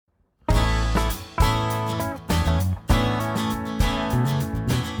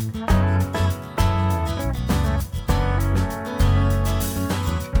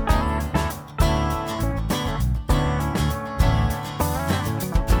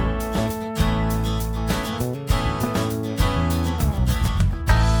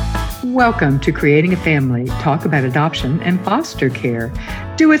Welcome to Creating a Family. Talk about adoption and foster care.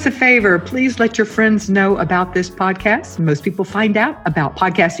 Do us a favor. Please let your friends know about this podcast. Most people find out about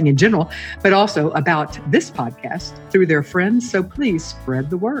podcasting in general, but also about this podcast through their friends. So please spread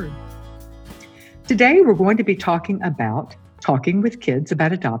the word. Today, we're going to be talking with kids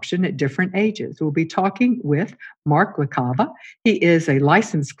about adoption at different ages. We'll be talking with Mark LaCava. He is a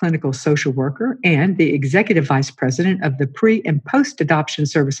licensed clinical social worker and the executive vice president of the pre- and post-adoption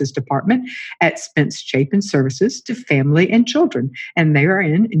services department at Spence Chapin Services to Family and Children, and they are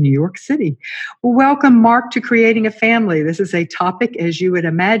in New York City. Welcome, Mark, to Creating a Family. This is a topic, as you would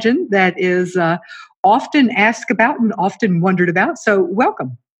imagine, that is often asked about and often wondered about. So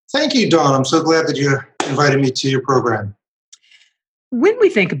welcome. Thank you, Dawn. I'm so glad that you invited me to your program. When we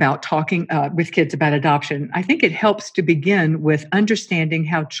think about talking with kids about adoption, I think it helps to begin with understanding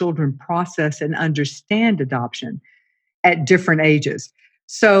how children process and understand adoption at different ages.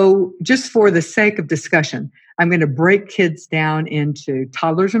 So just for the sake of discussion, I'm going to break kids down into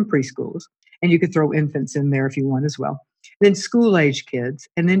toddlers and preschoolers, and you could throw infants in there if you want as well, then school-age kids,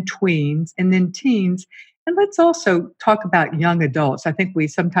 and then tweens, and then teens. And let's also talk about young adults. I think we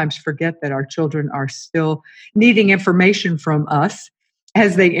sometimes forget that our children are still needing information from us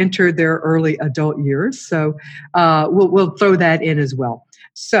as they enter their early adult years. So we'll throw that in as well.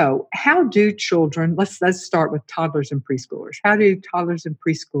 So how do children, let's start with toddlers and preschoolers. How do toddlers and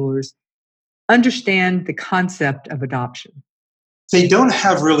preschoolers understand the concept of adoption? They don't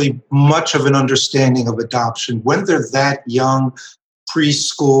have really much of an understanding of adoption. When they're that young,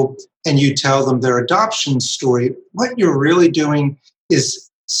 preschool, and you tell them their adoption story, what you're really doing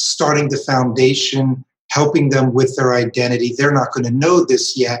is starting the foundation, helping them with their identity. They're not going to know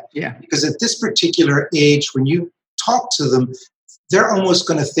this yet. Yeah. Because at this particular age, when you talk to them, they're almost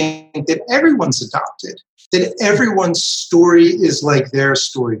going to think that everyone's adopted, that everyone's story is like their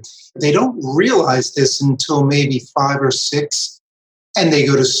story. They don't realize this until maybe 5 or 6, and they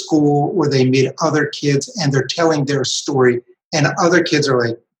go to school or they meet other kids and they're telling their story, and other kids are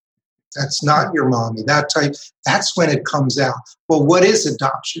like, that's not your mommy, that type. That's when it comes out. Well, what is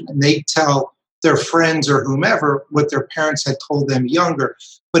adoption? And they tell their friends or whomever what their parents had told them younger,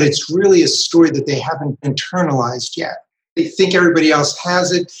 but it's really a story that they haven't internalized yet. They think everybody else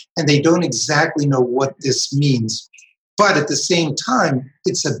has it, and they don't exactly know what this means. But at the same time,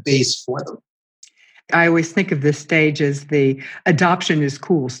 it's a base for them. I always think of this stage as the adoption is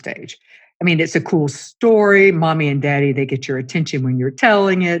cool stage. I mean, it's a cool story. Mommy and daddy, they get your attention when you're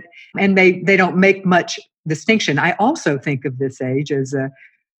telling it, and they don't make much distinction. I also think of this age as a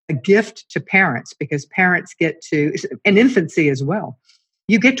gift to parents, because parents get to, in infancy as well,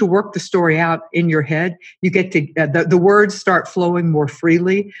 you get to work the story out in your head. You get to, the words start flowing more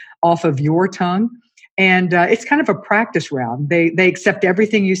freely off of your tongue. And it's kind of a practice round. They accept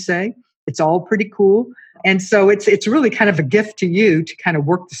everything you say. It's all pretty cool. And so it's really kind of a gift to you to kind of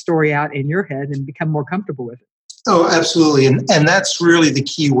work the story out in your head and become more comfortable with it. Oh, absolutely. And that's really the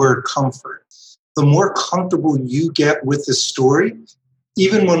key word, comfort. The more comfortable you get with the story,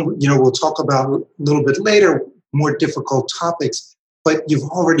 even when, we'll talk about a little bit later, more difficult topics, but you've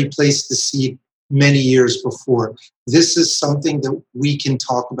already placed the seed many years before. This is something that we can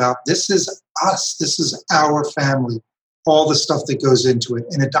talk about. This is us. This is our family, all the stuff that goes into it.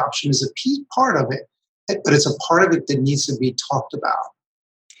 And adoption is a key part of it, but it's a part of it that needs to be talked about.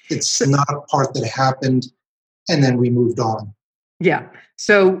 It's not a part that happened and then we moved on. Yeah.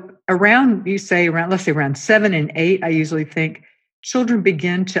 So let's say around 7 and 8, I usually think children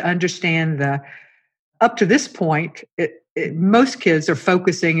begin to understand up to this point, most kids are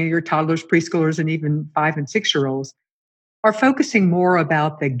focusing, your toddlers, preschoolers, and even 5 and 6-year-olds are focusing more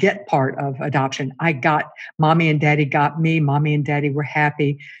about the get part of adoption. Mommy and daddy got me, mommy and daddy were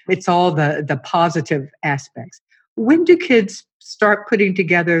happy. It's all the positive aspects. When do kids start putting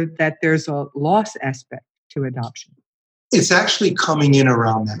together that there's a loss aspect to adoption? It's actually coming in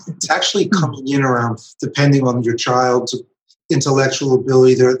around that. It's actually coming in around, depending on your child's intellectual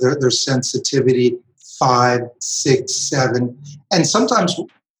ability, their sensitivity, 5, 6, 7. And sometimes,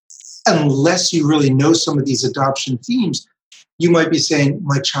 unless you really know some of these adoption themes, you might be saying,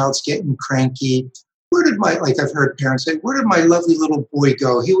 my child's getting cranky. Like I've heard parents say, where did my lovely little boy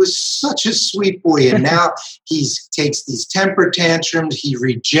go? He was such a sweet boy. And now he takes these temper tantrums. He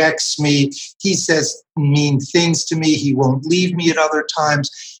rejects me. He says mean things to me. He won't leave me at other times.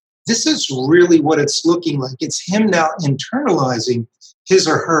 This is really what it's looking like. It's him now internalizing his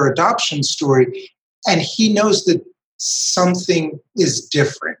or her adoption story. And he knows that something is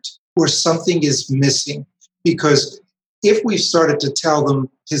different or something is missing. Because if we started to tell them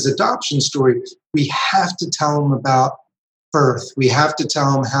his adoption story, we have to tell them about birth. We have to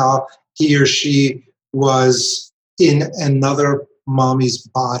tell them how he or she was in another mommy's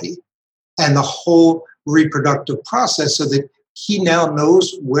body, and the whole reproductive process, so that he now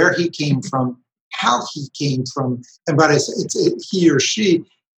knows where he came from, how he came from, and but it's he or she,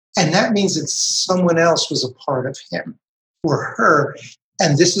 and that means that someone else was a part of him or her,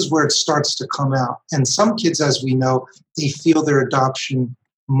 and this is where it starts to come out. And some kids, as we know, they feel their adoption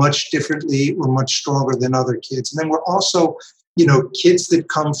much differently or much stronger than other kids. And then we're also, kids that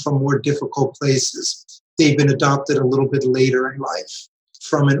come from more difficult places. They've been adopted a little bit later in life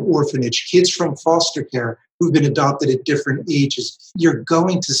from an orphanage. Kids from foster care who've been adopted at different ages. You're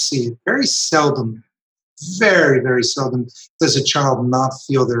going to see it very seldom, very, very seldom does a child not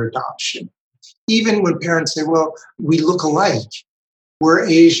feel their adoption. Even when parents say, well, we look alike. We're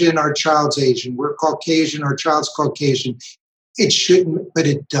Asian, our child's Asian. We're Caucasian, our child's Caucasian. It shouldn't, but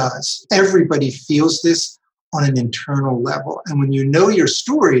it does. Everybody feels this on an internal level. And when you know your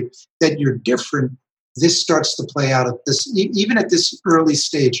story, that you're different, this starts to play out at this, even at this early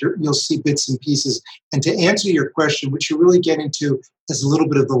stage, you'll see bits and pieces. And to answer your question, what you're really getting to is a little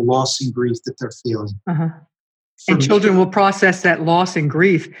bit of the loss and grief that they're feeling. Uh-huh. And children will process that loss and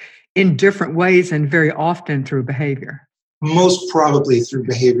grief in different ways and very often through behavior. Most probably through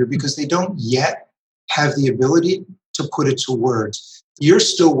behavior, because they don't yet have the ability to put it to words. You're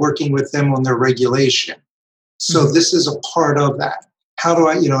still working with them on their regulation. So this is a part of that. How do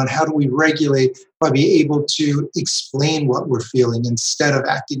and how do we regulate by being able to explain what we're feeling instead of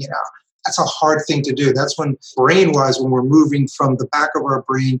acting it out? That's a hard thing to do. That's when brain-wise, when we're moving from the back of our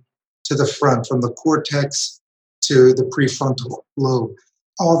brain to the front, from the cortex to the prefrontal lobe.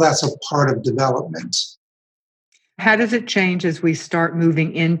 All that's a part of development. How does it change as we start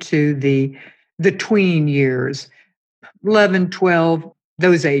moving into the tween years, 11, 12,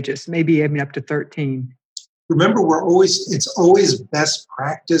 those ages, maybe even up to 13? Remember, it's always best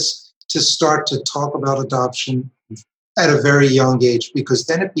practice to start to talk about adoption at a very young age, because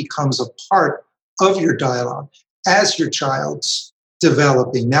then it becomes a part of your dialogue as your child's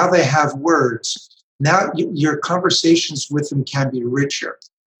developing. Now they have words. Now your conversations with them can be richer.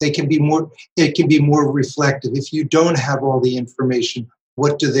 It can be more reflective. If you don't have all the information,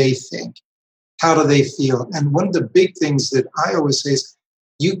 what do they think? How do they feel? And one of the big things that I always say is,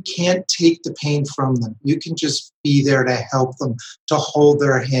 you can't take the pain from them. You can just be there to help them, to hold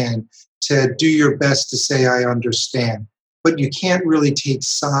their hand, to do your best to say, I understand. But you can't really take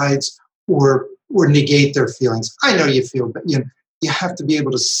sides or negate their feelings. I know you feel, but you have to be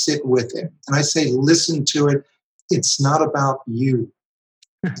able to sit with it. And I say, listen to it. It's not about you.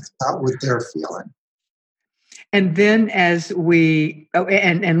 It's about what they're feeling. And then and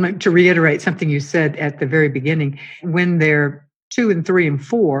to reiterate something you said at the very beginning, when they're 2 and 3 and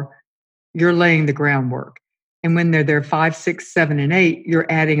 4, you're laying the groundwork. And when they're 5, 6, 7, and 8, you're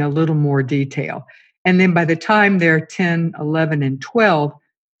adding a little more detail. And then by the time they're 10, 11, and 12,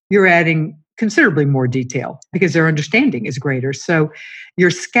 you're adding considerably more detail because their understanding is greater. So you're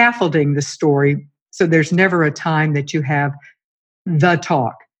scaffolding the story. So there's never a time that you have the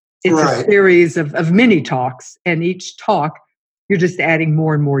talk. It's a series of mini talks, and each talk, you're just adding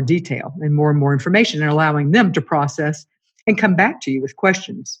more and more detail and more information and allowing them to process and come back to you with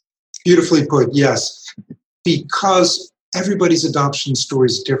questions. Beautifully put, yes. Because everybody's adoption story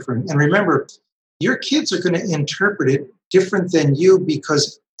is different. And remember, your kids are going to interpret it different than you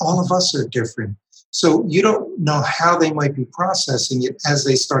because all of us are different. So you don't know how they might be processing it as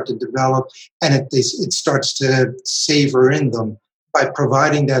they start to develop, and it starts to savor in them by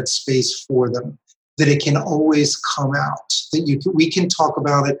providing that space for them, that it can always come out, that we can talk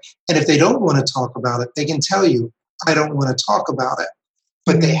about it. And if they don't want to talk about it, they can tell you, I don't want to talk about it.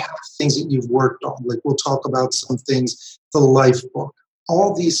 But they have things that you've worked on. Like we'll talk about some things, the life book.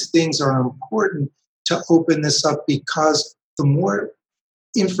 All these things are important to open this up, because the more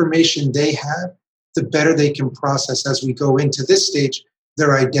information they have, the better they can process as we go into this stage,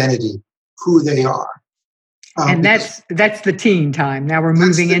 their identity, who they are. And that's the teen time. Now we're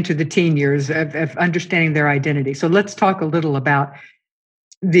moving into the teen years of understanding their identity. So let's talk a little about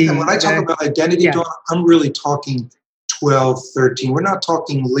And when I talk about identity, Dawn, I'm really talking 12, 13. We're not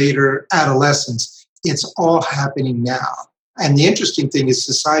talking later adolescence. It's all happening now. And the interesting thing is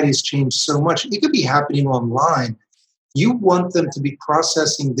society's changed so much. It could be happening online. You want them to be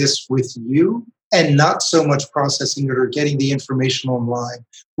processing this with you and not so much processing it or getting the information online,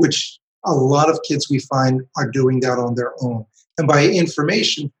 which a lot of kids we find are doing that on their own. And by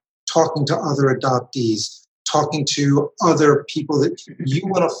information, talking to other adoptees, talking to other people that you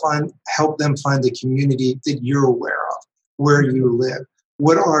want to help them find the community that you're aware of, where you live.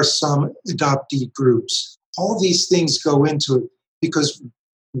 What are some adoptee groups? All these things go into it because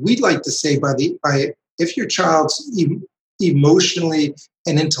we'd like to say if your child's emotionally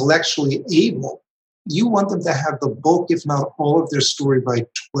and intellectually able, you want them to have the bulk, if not all, of their story by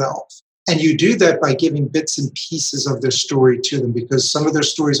 12. And you do that by giving bits and pieces of their story to them, because some of their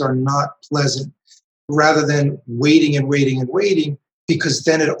stories are not pleasant, rather than waiting and waiting and waiting, because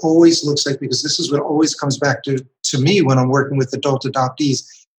then it always looks like, because this is what always comes back to me when I'm working with adult adoptees,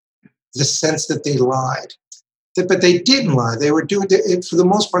 the sense that they lied. But they didn't lie. They were doing it, for the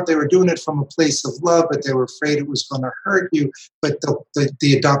most part, they were doing it from a place of love, but they were afraid it was going to hurt you. But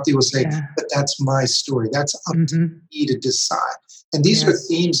the adoptee will say, but that's my story. That's up to me to decide. And these are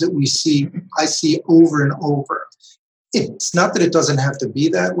themes that I see over and over. It's not that it doesn't have to be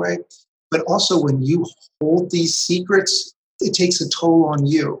that way, but also when you hold these secrets, it takes a toll on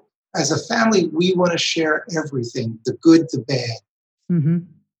you. As a family, we want to share everything, the good, the bad. Mm-hmm.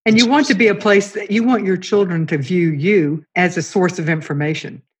 And you want to be a place that you want your children to view you as a source of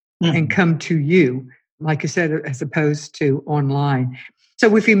information and come to you, like you said, as opposed to online.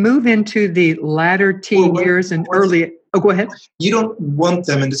 So if you move into the latter teen years and early, go ahead. You don't want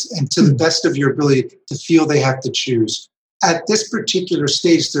them, and to the best of your ability, to feel they have to choose. At this particular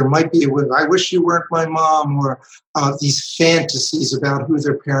stage, there might be I wish you weren't my mom, or these fantasies about who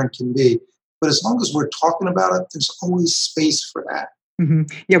their parent can be. But as long as we're talking about it, there's always space for that. Mm-hmm.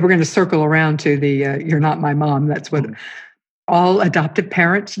 Yeah, we're going to circle around to the you're not my mom. That's what all adopted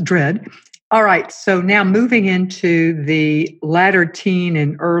parents dread. All right, so now moving into the latter teen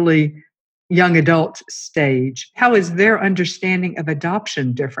and early young adult stage, how is their understanding of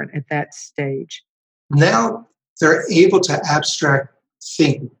adoption different at that stage? Now they're able to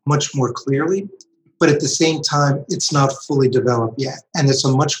think much more clearly, but at the same time, it's not fully developed yet. And it's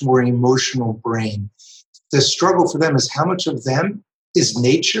a much more emotional brain. The struggle for them is how much of them is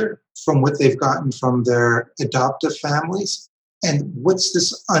nature from what they've gotten from their adoptive families, and what's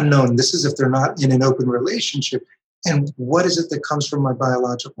this unknown? This is if they're not in an open relationship. And what is it that comes from my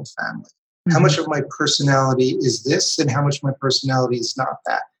biological family? Mm-hmm. How much of my personality is this, and how much of my personality is not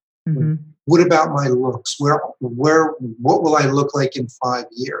that? Mm-hmm. What about my looks? What will I look like in 5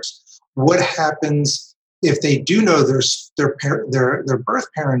 years? What happens if they do know their birth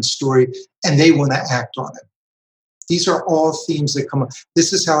parent's story and they want to act on it? These are all themes that come up.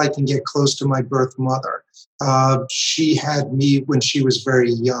 This is how I can get close to my birth mother. She had me when she was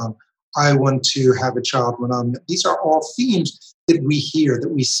very young. I want to have a child when I'm... These are all themes that we hear,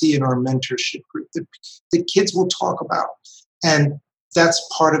 that we see in our mentorship group, that kids will talk about. And that's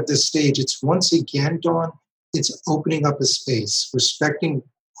part of this stage. It's once again, Dawn, it's opening up a space, respecting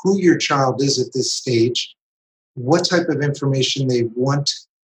who your child is at this stage, what type of information they want,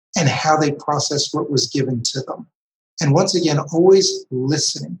 and how they process what was given to them. And once again, always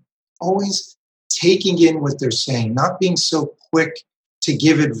listening, always taking in what they're saying, not being so quick to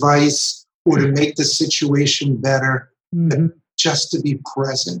give advice or to make the situation better, but just to be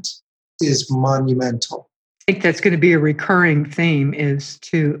present is monumental. I think that's going to be a recurring theme, is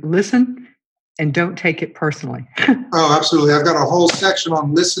to listen and don't take it personally. Oh, absolutely. I've got a whole section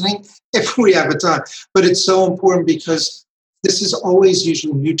on listening if we have a time. But it's so important because this is always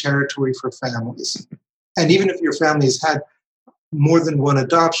usually new territory for families. And even if your family has had more than one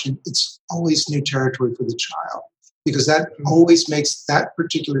adoption, it's always new territory for the child, because that always makes that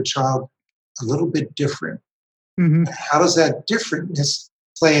particular child a little bit different. Mm-hmm. How does that differentness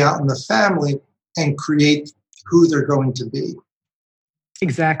play out in the family and create who they're going to be?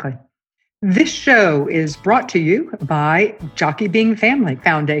 Exactly. This show is brought to you by Jockey Being Family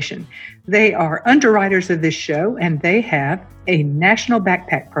Foundation. They are underwriters of this show, and they have a national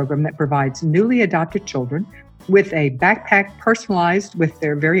backpack program that provides newly adopted children with a backpack personalized with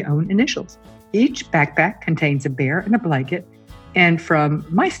their very own initials. Each backpack contains a bear and a blanket, and from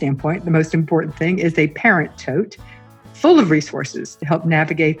my standpoint, the most important thing is a parent tote full of resources to help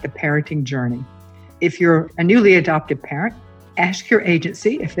navigate the parenting journey. If you're a newly adopted parent, ask your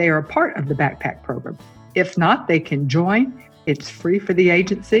agency if they are a part of the backpack program. If not, they can join. It's free for the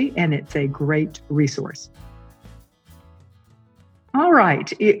agency, and it's a great resource. All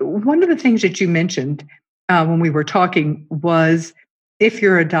right. One of the things that you mentioned when we were talking was if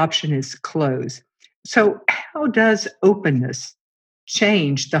your adoption is closed. So how does openness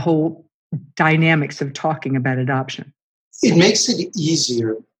change the whole dynamics of talking about adoption? It makes it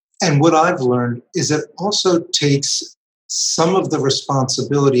easier. And what I've learned is it also takes some of the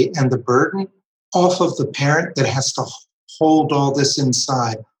responsibility and the burden off of the parent that has to hold all this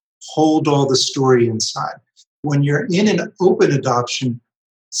inside, hold all the story inside. When you're in an open adoption,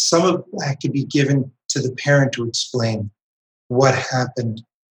 some of that could be given to the parent to explain what happened,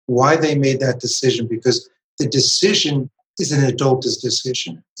 why they made that decision, because the decision is an adult's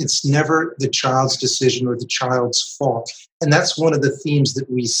decision. It's never the child's decision or the child's fault. And that's one of the themes that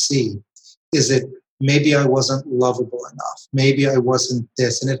we see, is that maybe I wasn't lovable enough. Maybe I wasn't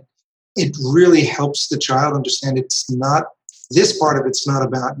this. And it really helps the child understand this part of it's not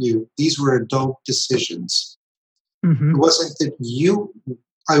about you. These were adult decisions. Mm-hmm. It wasn't that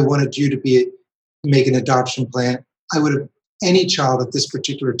I wanted you to make an adoption plan. Any child at this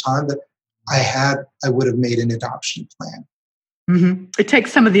particular time that I would have made an adoption plan. Mm-hmm. It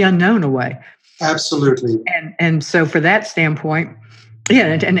takes some of the unknown away. Absolutely. And so for that standpoint,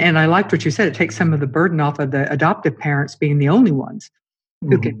 yeah, and I liked what you said. It takes some of the burden off of the adoptive parents being the only ones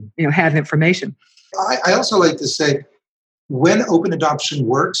who can, have information. I also like to say, when open adoption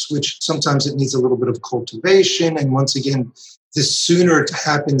works, which sometimes it needs a little bit of cultivation, and once again, the sooner it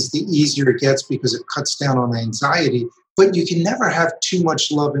happens, the easier it gets because it cuts down on anxiety. But you can never have too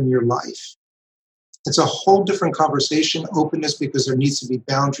much love in your life. It's a whole different conversation, openness, because there needs to be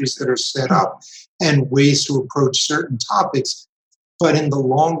boundaries that are set up and ways to approach certain topics. But in the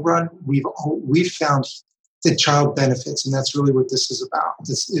long run, we've found the child benefits, and that's really what this is about.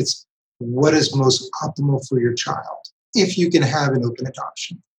 It's what is most optimal for your child if you can have an open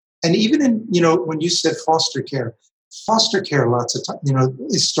adoption. And even in, when you said foster care lots of time,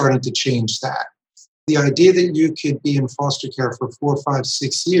 is starting to change that. The idea that you could be in foster care for 4, 5,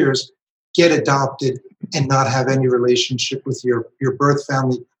 6 years, get adopted, and not have any relationship with your birth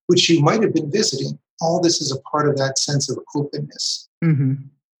family, which you might have been visiting. All this is a part of that sense of openness. Mm-hmm.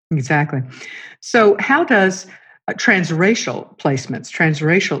 Exactly. So how does transracial placements,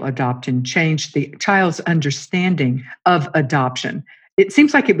 transracial adoption change the child's understanding of adoption? It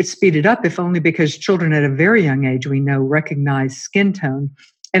seems like it would speed it up, if only because children at a very young age, we know, recognize skin tone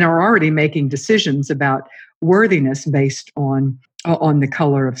and are already making decisions about worthiness based on the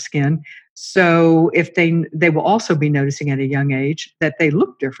color of skin. So if they will also be noticing at a young age that they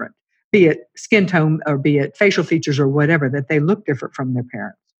look different, be it skin tone or be it facial features or whatever, that they look different from their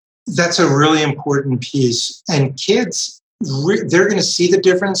parents. That's a really important piece. And kids, they're going to see the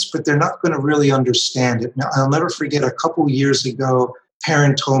difference, but they're not going to really understand it. Now, I'll never forget a couple years ago, a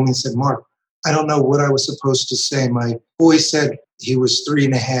parent told me, said, "Mark, I don't know what I was supposed to say. My boy said he was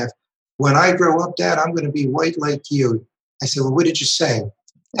 3.5. When I grow up, Dad, I'm going to be white like you." I said, "Well, what did you say?"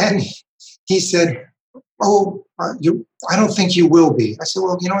 And he said, I don't think you will be. I said,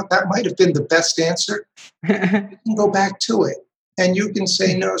 "Well, you know what? That might have been the best answer. You can go back to it. And you can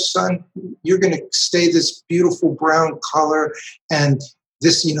say, no, son, you're going to stay this beautiful brown color and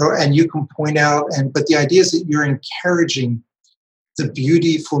this, and you can point out. But the idea is that you're encouraging the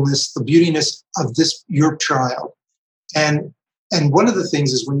beautiness of your child. And one of the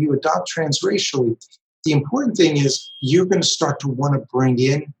things is when you adopt transracially, the important thing is you're going to start to want to bring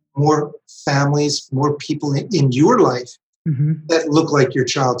in more families, more people in your life that look like your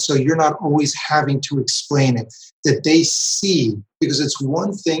child. So you're not always having to explain it, that they see, because it's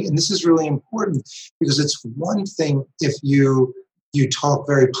one thing, and this is really important, because it's one thing if you talk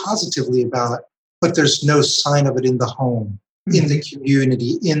very positively about it, but there's no sign of it in the home, in the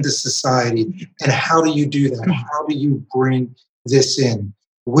community, in the society. And how do you do that? How do you bring this in?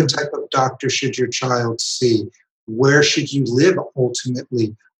 What type of doctor should your child see? Where should you live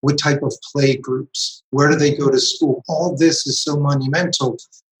ultimately? What type of play groups? Where do they go to school? All this is so monumental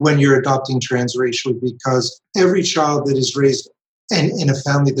when you're adopting transracial, because every child that is raised in a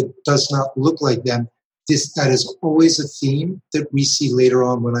family that does not look like them, that is always a theme that we see later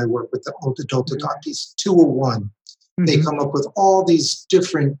on when I work with the adult adoptees. 201. They come up with all these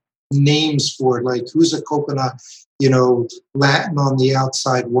different names for it, like who's a coconut, Latin on the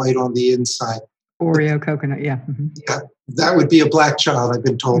outside, white on the inside. Oreo coconut, yeah. Yeah, that would be a black child, I've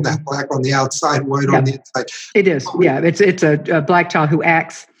been told, that black on the outside, white on the inside. It is, yeah. It's a black child who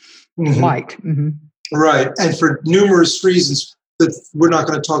acts white. Right, and for numerous reasons that we're not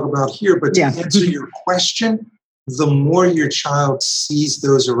going to talk about here, but to answer your question, the more your child sees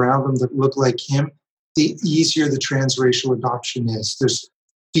those around them that look like him, the easier the transracial adoption is.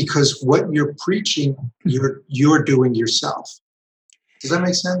 Because what you're preaching, you're doing yourself. Does that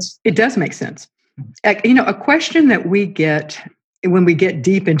make sense? It does make sense. A question that we get when we get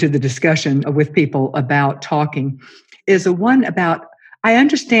deep into the discussion with people about talking is a one about, I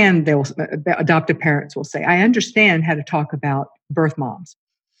understand adoptive parents will say, I understand how to talk about birth moms,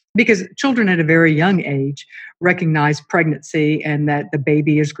 because children at a very young age recognize pregnancy and that the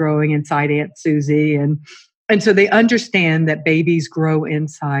baby is growing inside Aunt Susie. And so they understand that babies grow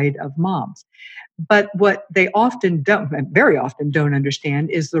inside of moms. But what they very often don't understand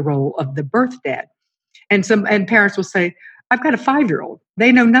is the role of the birth dad. And parents will say, I've got a 5-year-old.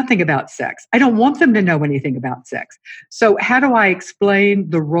 They know nothing about sex. I don't want them to know anything about sex. So how do I explain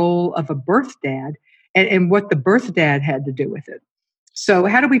the role of a birth dad and what the birth dad had to do with it? So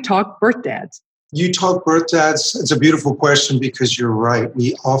how do we talk birth dads? You talk birth dads. It's a beautiful question because you're right.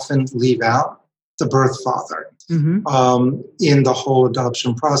 We often leave out the birth father in the whole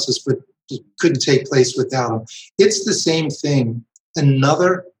adoption process, but it couldn't take place without him. It's the same thing.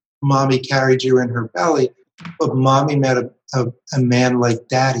 Another mommy carried you in her belly, but mommy met a man like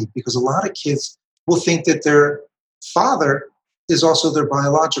daddy, because a lot of kids will think that their father is also their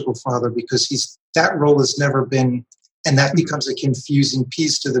biological father because that role has never been, and that becomes a confusing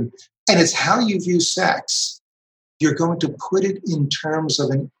piece to them. And it's how you view sex. You're going to put it in terms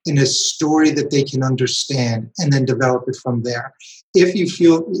of in a story that they can understand and then develop it from there. If you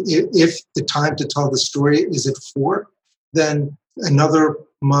feel, if the time to tell the story is at 4, then another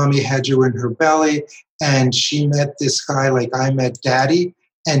mommy had you in her belly and she met this guy like I met daddy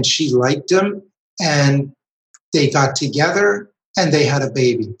and she liked him and they got together and they had a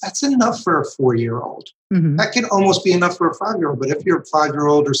baby. That's enough for a 4-year-old. Mm-hmm. That can almost be enough for a 5-year-old. But if your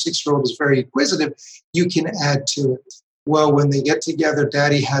 5-year-old or 6-year-old is very inquisitive, you can add to it. Well, when they get together,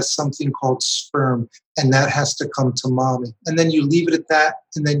 daddy has something called sperm, and that has to come to mommy. And then you leave it at that,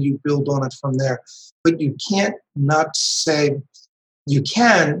 and then you build on it from there. But you can't not say, you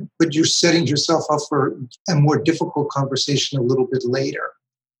can, but you're setting yourself up for a more difficult conversation a little bit later.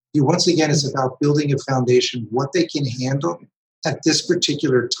 Once again, it's about building a foundation, what they can handle at this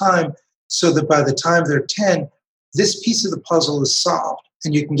particular time, so that by the time they're 10, this piece of the puzzle is solved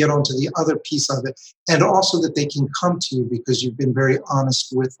and you can get onto the other piece of it. And also that they can come to you because you've been very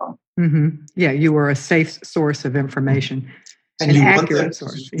honest with them. Mm-hmm. Yeah, you were a safe source of information. And an you accurate want that,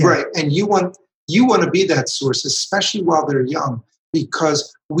 source. Yeah. Right. And you want to be that source, especially while they're young,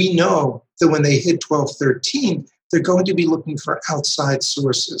 because we know that when they hit 12, 13, they're going to be looking for outside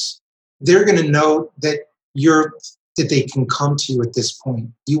sources. They're going to know that they can come to you at this point.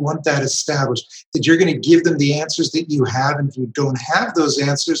 You want that established, that you're going to give them the answers that you have. And if you don't have those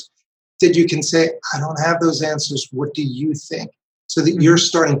answers, that you can say, I don't have those answers. What do you think? So that you're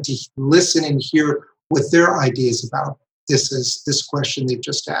starting to listen and hear what their ideas about this question they've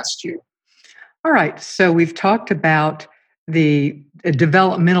just asked you. All right. So we've talked about the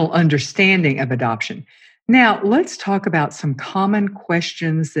developmental understanding of adoption. Now, let's talk about some common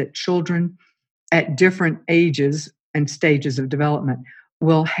questions that children at different ages and stages of development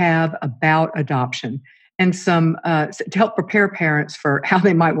will have about adoption, and some to help prepare parents for how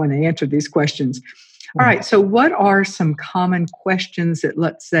they might want to answer these questions. All right, so what are some common questions that,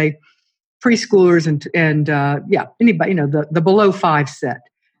 let's say, preschoolers and anybody, the below 5 set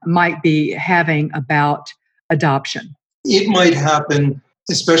might be having about adoption? It might happen,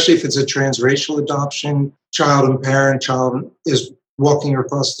 especially if it's a transracial adoption, child and parent, child is walking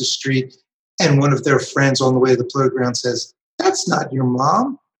across the street, and one of their friends on the way to the playground says, "That's not your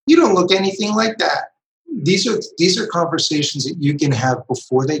mom. You don't look anything like that." These are conversations that you can have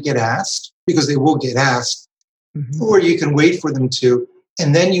before they get asked, because they will get asked, or you can wait for them to,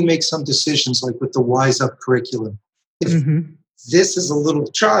 and then you make some decisions like with the Wise Up curriculum. If this is a little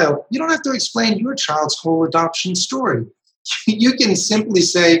child, you don't have to explain your child's whole adoption story. You can simply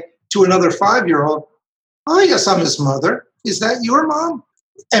say to another 5-year-old, "Oh, yes, I'm his mother. Is that your mom?"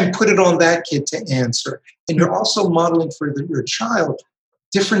 And put it on that kid to answer. And you're also modeling for your child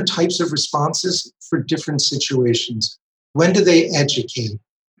different types of responses for different situations. When do they educate?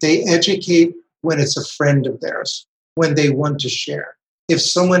 They educate when it's a friend of theirs, when they want to share. If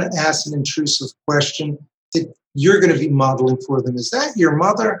someone asks an intrusive question, that you're going to be modeling for them, "Is that your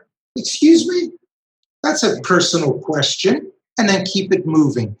mother? Excuse me?" That's a personal question. And then keep it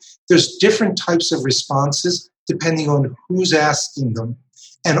moving. There's different types of responses depending on who's asking them.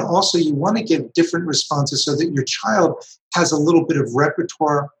 And also you want to give different responses so that your child has a little bit of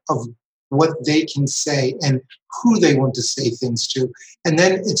repertoire of what they can say and who they want to say things to. And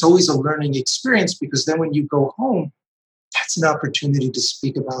then it's always a learning experience, because then when you go home, that's an opportunity to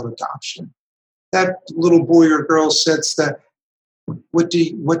speak about adoption. That little boy or girl says that, what do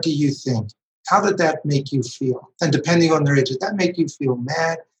you think? How did that make you feel? And depending on their age, did that make you feel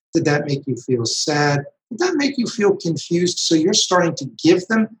mad? Did that make you feel sad? Did that make you feel confused? So you're starting to give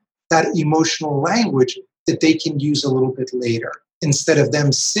them that emotional language that they can use a little bit later, instead of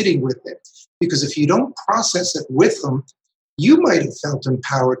them sitting with it. Because if you don't process it with them, you might have felt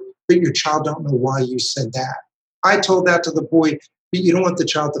empowered, but your child don't know why you said that. I told that to the boy, but you don't want the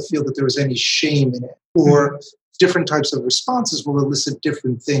child to feel that there was any shame in it. Or different types of responses will elicit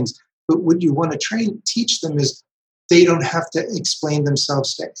different things. But what you want to teach them is they don't have to explain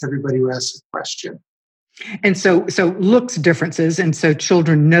themselves to everybody who asks a question. And so looks differences, and so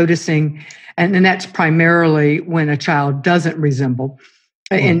children noticing, and that's primarily when a child doesn't resemble,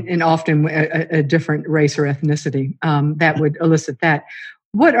 and often a different race or ethnicity, that would elicit that.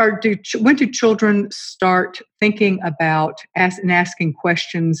 When do children start thinking about asking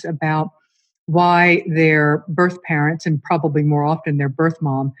questions about why their birth parents, and probably more often their birth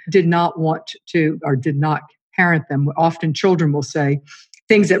mom, did not want to or did not parent them? Often children will say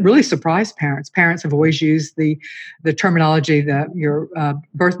things that really surprise parents. Parents have always used the terminology that your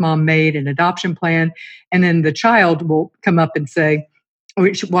birth mom made an adoption plan, and then the child will come up and say,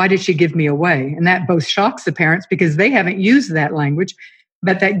 why did she give me away? And that both shocks the parents because they haven't used that language,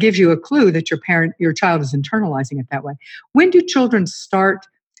 but that gives you a clue that your child is internalizing it that way. When do children start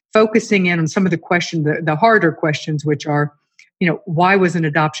focusing in on some of the questions, the harder questions, which are, why was an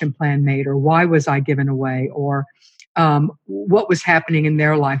adoption plan made, or why was I given away, or what was happening in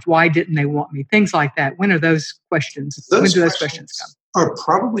their life? Why didn't they want me? Things like that. When are those questions? When do those questions come? Are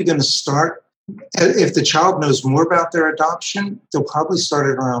probably going to start, if the child knows more about their adoption, they'll probably start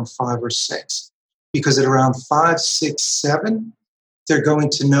at around 5 or 6. Because at around 5, 6, 7, they're going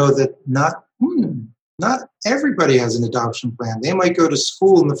to know that not everybody has an adoption plan. They might go to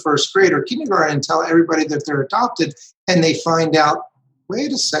school in the first grade or kindergarten and tell everybody that they're adopted, and they find out,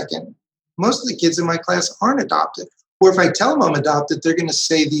 wait a second, most of the kids in my class aren't adopted. Or if I tell them I'm adopted, they're going to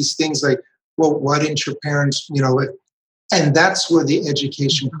say these things like, well, why didn't your parents, and that's where the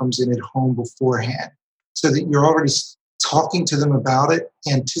education comes in at home beforehand, so that you're already talking to them about it,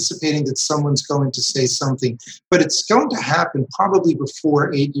 anticipating that someone's going to say something. But it's going to happen probably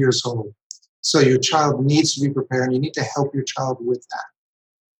before 8 years old. So your child needs to be prepared, and you need to help your child with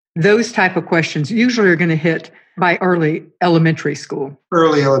that. Those type of questions usually are going to hit by early elementary school.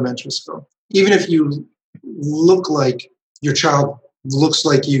 Early elementary school. Even if you look like your child looks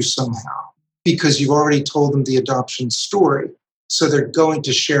like you somehow, because you've already told them the adoption story. So they're going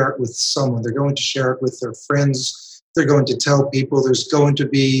to share it with someone. They're going to share it with their friends. They're going to tell people. There's going to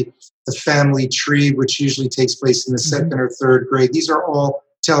be the family tree, which usually takes place in the second or third grade. These are all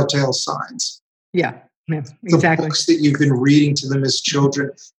telltale signs. Yeah, exactly. The books that you've been reading to them as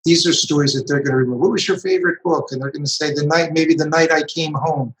children, these are stories that they're going to remember. What was your favorite book? And they're going to say, the night I came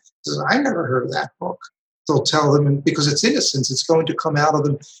home. I never heard of that book. They'll tell them, and because it's innocence, it's going to come out of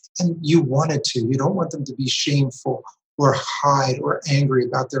them, and you want it to. You don't want them to be shameful or hide or angry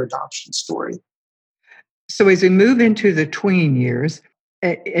about their adoption story. So as we move into the tween years,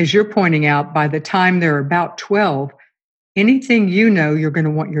 as you're pointing out, by the time they're about 12, anything you're going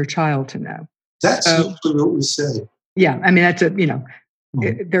to want your child to know. That's usually what we say. Yeah, I mean, that's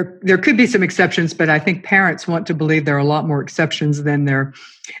there could be some exceptions, but I think parents want to believe there are a lot more exceptions than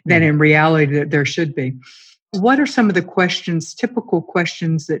in reality that there should be. What are some of the typical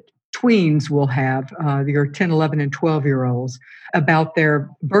questions that tweens will have, your 10, 11, and 12-year-olds, about their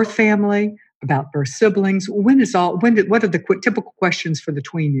birth family, about their siblings? What are the typical questions for the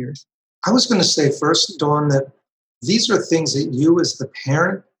tween years? I was going to say first, Dawn, that these are things that you as the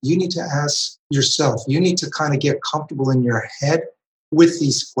parent, you need to ask yourself. You need to kind of get comfortable in your head with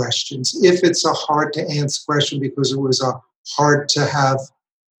these questions. If it's a hard to answer question because it was a hard to have,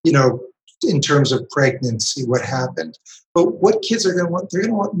 in terms of pregnancy, what happened. But what kids are going to want, they're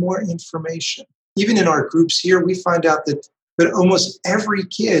going to want more information. Even in our groups here, we find out that almost every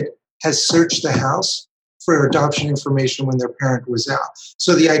kid has searched the house for adoption information when their parent was out.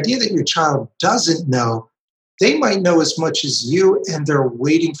 So the idea that your child doesn't know, they might know as much as you, and they're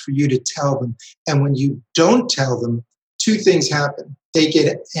waiting for you to tell them. And when you don't tell them, 2 things happen. They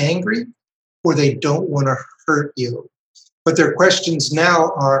get angry, or they don't want to hurt you. But their questions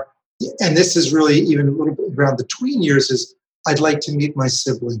now are, and this is really even a little bit around the tween years, is I'd like to meet my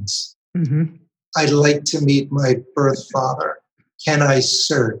siblings. Mm-hmm. I'd like to meet my birth father. Can I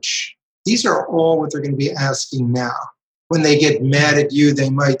search? These are all what they're going to be asking now. When they get mad at you, they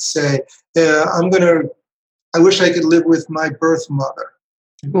might say, I wish I could live with my birth mother.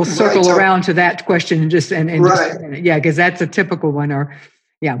 We'll circle around to that question just just a minute. Yeah, because that's a typical one.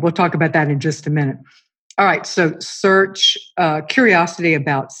 We'll talk about that in just a minute. All right, so search, curiosity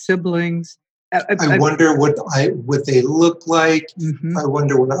about siblings. I wonder what they look like. Mm-hmm. I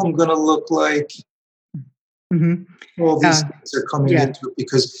wonder what I'm going to look like. Mm-hmm. All these things are coming into it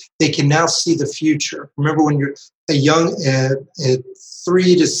because they can now see the future. Remember, when you're a young, at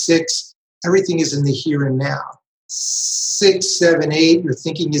 3 to 6, everything is in the here and now. 6, 7, 8, your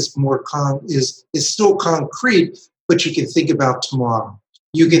thinking is more is still concrete, but you can think about tomorrow.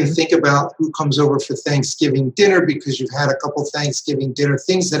 You can think about who comes over for Thanksgiving dinner because you've had a couple Thanksgiving dinner,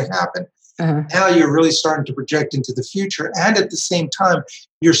 things that happen. Uh-huh. Now you're really starting to project into the future. And at the same time,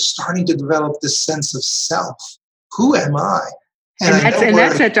 you're starting to develop this sense of self. Who am I? And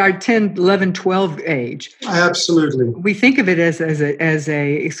that's at our 10, 11, 12 age. Absolutely. We think of it as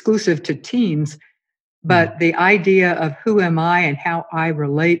a exclusive to teens, but the idea of who am I and how I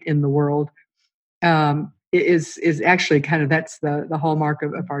relate in the world is actually kind of, that's the hallmark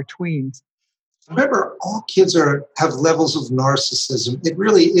of our tweens. Remember, all kids have levels of narcissism. It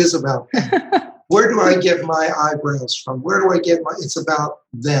really is about where do I get my eyebrows from? Where do I get it's about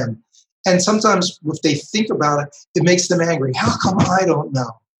them. And sometimes if they think about it, it makes them angry. How come I don't know?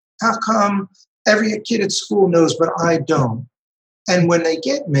 How come every kid at school knows, but I don't? And when they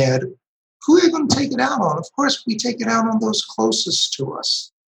get mad, who are you going to take it out on? Of course, we take it out on those closest to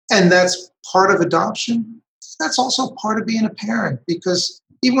us. And that's part of adoption. That's also part of being a parent, because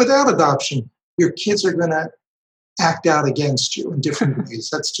even without adoption, your kids are going to act out against you in different ways.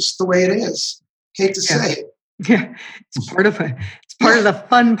 That's just the way it is. Hate to say it. Yeah, it's part of the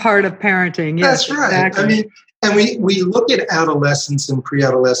fun part of parenting. Yes, that's right. Exactly. I mean, and we look at adolescence and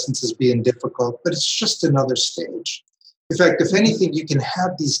pre-adolescence as being difficult, but it's just another stage. In fact, if anything, you can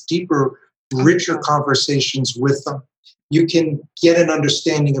have these deeper, richer conversations with them. You can get an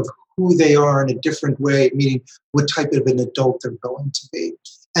understanding of who they are in a different way, meaning what type of an adult they're going to be.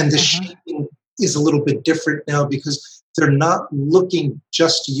 And the shaping is a little bit different now because they're not looking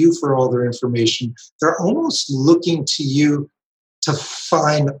just to you for all their information. They're almost looking to you to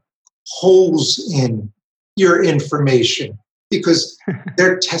find holes in your information because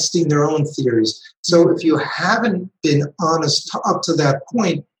they're testing their own theories. So if you haven't been honest up to that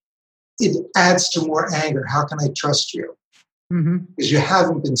point, it adds to more anger. How can I trust you? Because you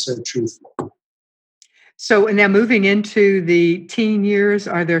haven't been so truthful. So now moving into the teen years,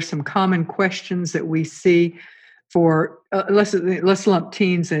 are there some common questions that we see for, let's lump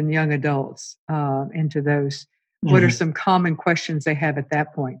teens and young adults into those. What are some common questions they have at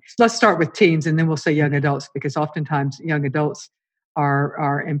that point? Let's start with teens and then we'll say young adults, because oftentimes young adults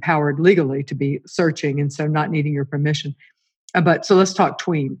are empowered legally to be searching and so not needing your permission. But so let's talk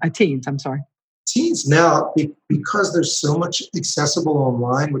teens, I'm sorry. Teens now, because there's so much accessible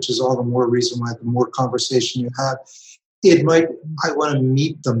online, which is all the more reason why the more conversation you have, I want to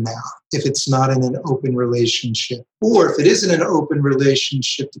meet them now if it's not in an open relationship. Or if it is in an open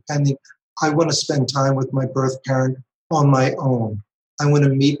relationship, depending, I want to spend time with my birth parent on my own. I want to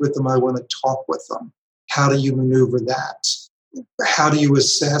meet with them. I want to talk with them. How do you maneuver that? How do you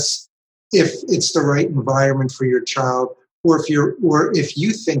assess if it's the right environment for your child, or if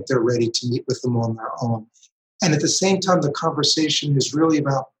you think they're ready to meet with them on their own? And at the same time, the conversation is really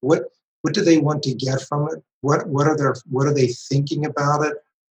about what do they want to get from it? What are they thinking about it?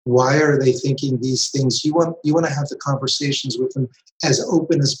 Why are they thinking these things? You want to have the conversations with them as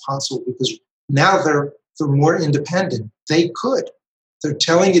open as possible, because now they're more independent. They could. They're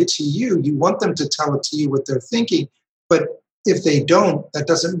telling it to you. You want them to tell it to you what they're thinking, but if they don't, that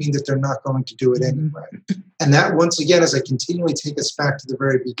doesn't mean that they're not going to do it anyway. And that, once again, as I continually take us back to the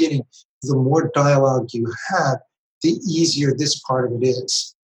very beginning, the more dialogue you have, the easier this part of it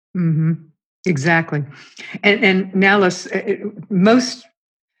is. Exactly. And now most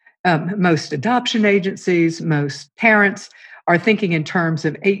adoption agencies, most parents are thinking in terms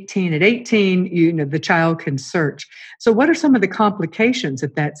of 18. At 18, the child can search. So what are some of the complications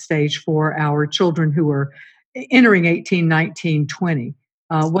at that stage for our children who are entering 18, 19, 20?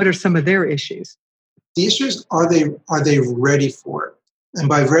 What are some of their issues? The issues, are they ready for it? And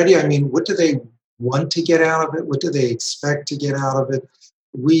by ready, I mean, what do they want to get out of it? What do they expect to get out of it?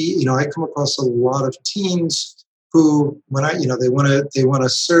 I come across a lot of teens who, they want to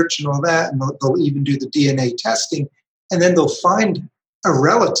search and all that, and they'll even do the DNA testing, and then they'll find a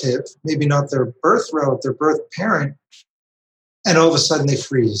relative, maybe not their birth relative, their birth parent, and all of a sudden they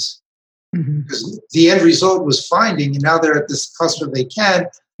freeze. Because the end result was finding, and now they're at this cusp where they can.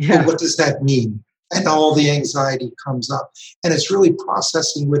 Yeah. But what does that mean? And all the anxiety comes up. And it's really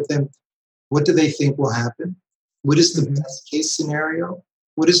processing with them. What do they think will happen? What is the best case scenario?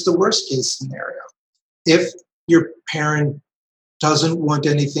 What is the worst case scenario? If your parent doesn't want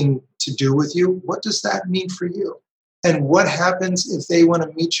anything to do with you, what does that mean for you? And what happens if they want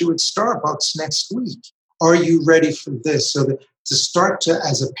to meet you at Starbucks next week? Are you ready for this? So that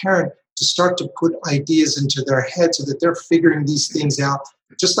as a parent, to start to put ideas into their head so that they're figuring these things out,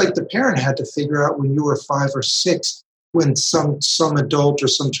 just like the parent had to figure out when you were 5 or 6, when some adult or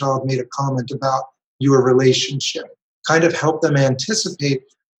some child made a comment about your relationship. Kind of help them anticipate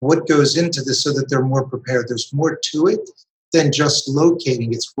what goes into this so that they're more prepared. There's more to it than just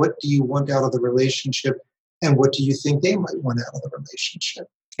locating. It's what do you want out of the relationship and what do you think they might want out of the relationship.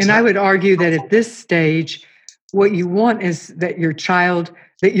 And I would argue that at this stage, what you want is that your child,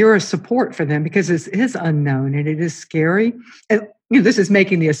 that you're a support for them, because it is unknown and it is scary. And, this is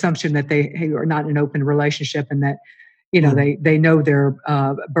making the assumption that they are not in an open relationship and that, they know their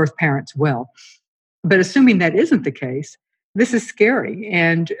birth parents well. But assuming that isn't the case, this is scary.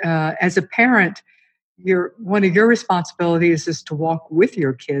 And as a parent, one of your responsibilities is to walk with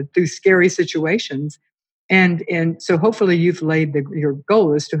your kid through scary situations. And so hopefully your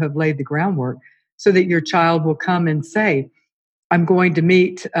goal is to have laid the groundwork so that your child will come and say, I'm going to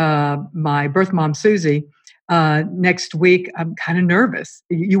meet my birth mom, Susie, next week. I'm kind of nervous.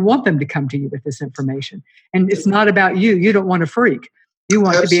 You want them to come to you with this information. And it's not about you. You don't want to freak. You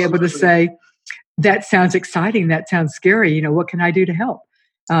want to be able to say, that sounds exciting. That sounds scary. What can I do to help?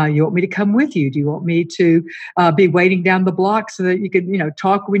 You want me to come with you? Do you want me to be waiting down the block so that you can,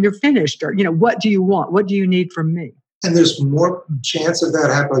 talk when you're finished? Or, what do you want? What do you need from me? And there's more chance of that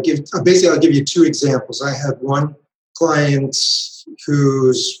happening. I'll give you two examples. I had one client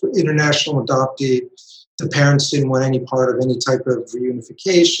who's international adoptee. The parents didn't want any part of any type of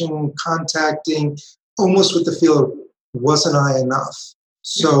reunification, contacting, almost with the feel of, wasn't I enough?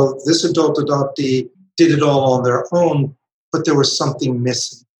 So this adult adoptee did it all on their own, but there was something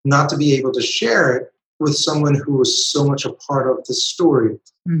missing, not to be able to share it with someone who was so much a part of the story.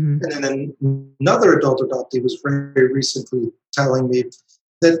 Mm-hmm. And then another adult adoptee was very recently telling me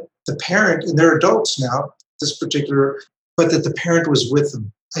that the parent, and they're adults now, but that the parent was with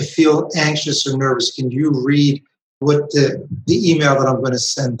them. I feel anxious or nervous. Can you read what the email that I'm going to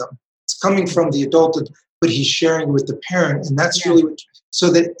send them? It's coming from the adult, but he's sharing with the parent. And that's really so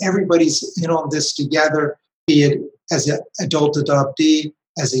that everybody's in on this together, be it as an adult adoptee,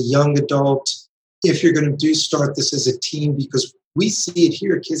 as a young adult. If you're going to start this as a team, because we see it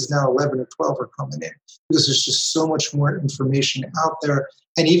here, kids now 11 or 12 are coming in because there's just so much more information out there.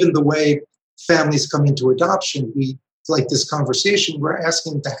 And even the way families come into adoption, we like this conversation, we're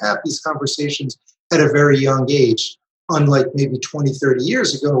asking to have these conversations at a very young age, unlike maybe 20, 30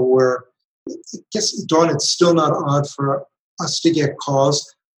 years ago, where I guess, Dawn, it's still not odd for us to get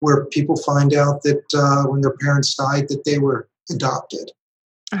calls where people find out that when their parents died that they were adopted.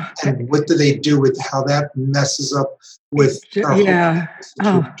 And what do they do with how that messes up with that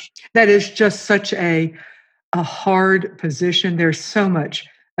is just such a hard position. There's so much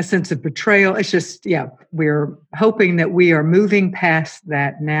a sense of betrayal. It's just, we're hoping that we are moving past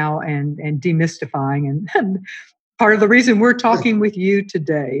that now and demystifying. And part of the reason we're talking with you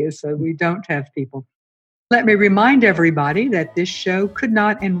today is so we don't have people. Let me remind everybody that this show could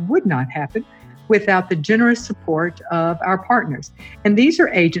not and would not happen without the generous support of our partners. And these are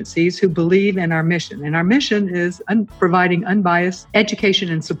agencies who believe in our mission. And our mission is providing unbiased education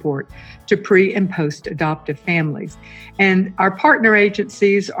and support to pre- and post-adoptive families. And our partner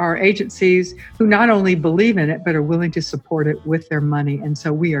agencies are agencies who not only believe in it, but are willing to support it with their money. And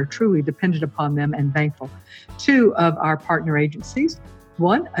so we are truly dependent upon them and thankful. Two of our partner agencies.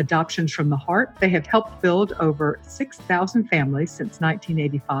 One, Adoptions from the Heart. They have helped build over 6,000 families since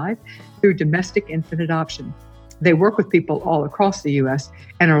 1985 through domestic infant adoption. They work with people all across the U.S.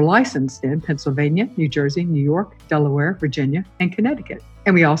 and are licensed in Pennsylvania, New Jersey, New York, Delaware, Virginia, and Connecticut.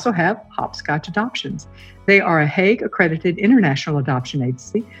 And we also have Hopscotch Adoptions. They are a Hague-accredited international adoption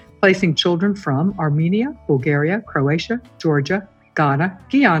agency, placing children from Armenia, Bulgaria, Croatia, Georgia, Ghana,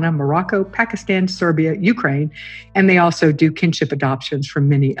 Guyana, Morocco, Pakistan, Serbia, Ukraine, and they also do kinship adoptions from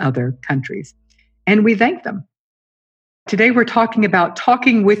many other countries. And we thank them. Today we're talking about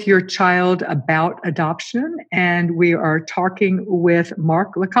talking with your child about adoption, and we are talking with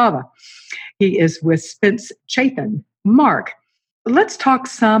Mark LaCava. He is with Spence Chapin. Mark, let's talk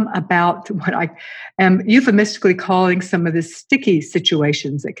some about what I am euphemistically calling some of the sticky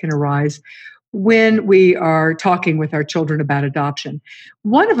situations that can arise when we are talking with our children about adoption.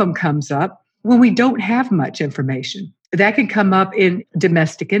 One of them comes up when we don't have much information. That can come up in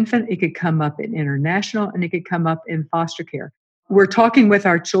domestic infant, it could come up in international, and it could come up in foster care. We're talking with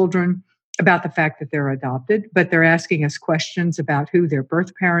our children about the fact that they're adopted, but they're asking us questions about who their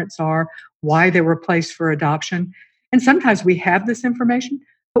birth parents are, why they were placed for adoption. And sometimes we have this information,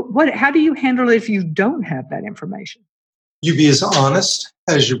 but how do you handle it if you don't have that information? You be as honest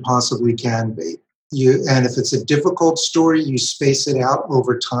as you possibly can be. And if it's a difficult story, you space it out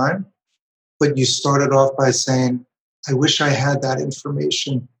over time, but you start it off by saying, I wish I had that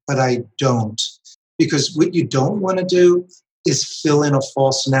information, but I don't. Because what you don't want to do is fill in a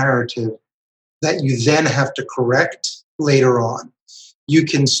false narrative that you then have to correct later on. You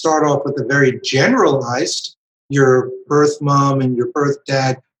can start off with a very generalized, your birth mom and your birth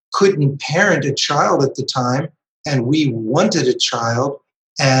dad couldn't parent a child at the time, and we wanted a child,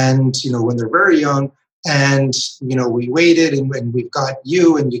 and when they're very young, and we waited, and we've got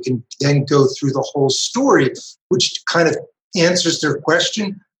you, and you can then go through the whole story, which kind of answers their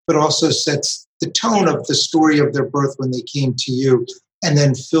question, but also sets the tone of the story of their birth when they came to you, and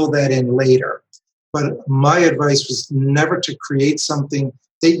then fill that in later. But my advice was never to create something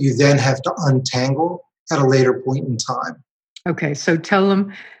that you then have to untangle at a later point in time. Okay, so tell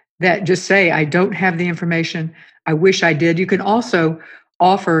them that, just say, I don't have the information. I wish I did. You can also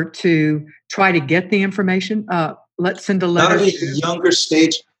offer to try to get the information. Let's send a letter. Not at a younger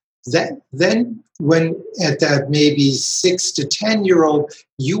stage. Then when at that maybe 6 to 10-year-old,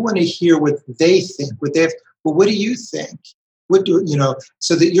 you want to hear what they think. What do you think?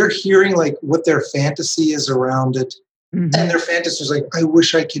 So that you're hearing like what their fantasy is around it. Mm-hmm. And their fantasy is like, I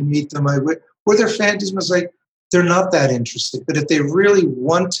wish I could meet them. Or their fantasy was like, they're not that interested. But if they really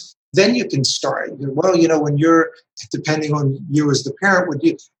want, then you can start. Well, when you're, depending on you as the parent,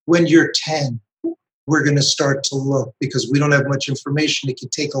 when you're 10, we're going to start to look, because we don't have much information. It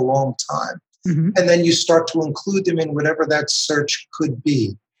could take a long time. Mm-hmm. And then you start to include them in whatever that search could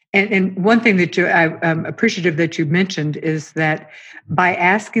be. And one thing that I'm appreciative that you mentioned is that by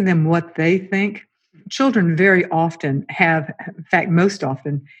asking them what they think, children very often have, in fact, most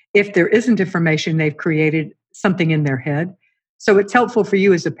often, if there isn't information, they've created something in their head. So it's helpful for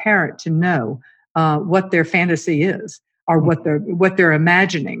you as a parent to know what their fantasy is, or what they're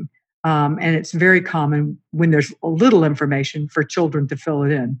imagining. And it's very common when there's a little information for children to fill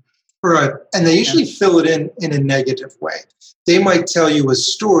it in. Right. And they usually fill it in a negative way. They might tell you a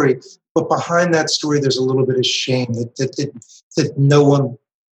story, but behind that story, there's a little bit of shame that no one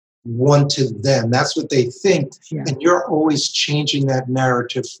wanted them. That's what they think. Yeah. And you're always changing that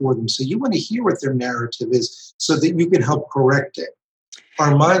narrative for them. So you want to hear what their narrative is so that you can help correct it.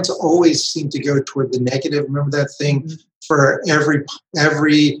 Our minds always seem to go toward the negative. Remember that thing? Mm-hmm. For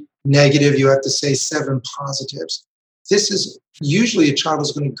every negative, you have to say 7 positives. This is usually a child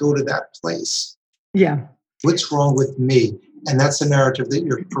is going to go to that place. Yeah. What's wrong with me? And that's the narrative that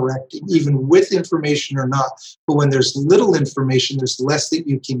you're correcting, even with information or not. But when there's little information, there's less that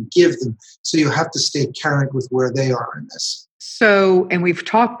you can give them. So you have to stay current with where they are in this. So, and we've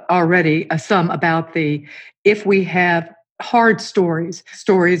talked already some about if we have hard stories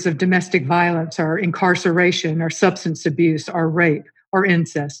of domestic violence or incarceration or substance abuse or rape or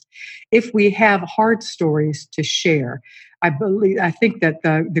incest. If we have hard stories to share, I think that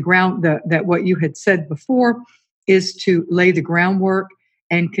that what you had said before is to lay the groundwork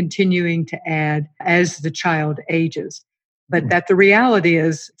and continuing to add as the child ages. But that the reality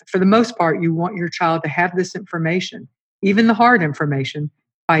is, for the most part, you want your child to have this information, even the hard information,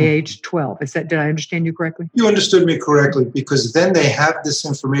 by age 12. Did I understand you correctly? You understood me correctly, because then they have this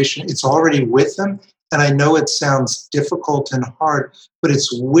information. It's already with them. And I know it sounds difficult and hard, but it's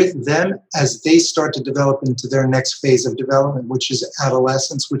with them as they start to develop into their next phase of development, which is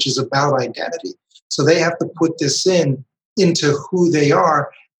adolescence, which is about identity. So they have to put this into who they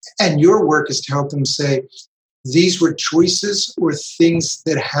are. And your work is to help them say, these were choices or things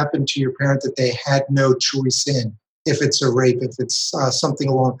that happened to your parent that they had no choice in. If it's a rape, if it's something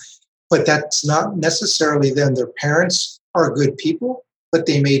along, but that's not necessarily them. Their parents are good people, but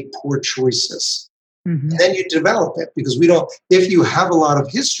they made poor choices. Mm-hmm. And then you develop it, because if you have a lot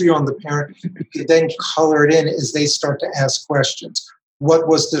of history on the parent, you can then color it in as they start to ask questions. What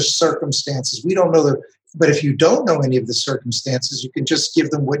was the circumstances? We don't know but if you don't know any of the circumstances, you can just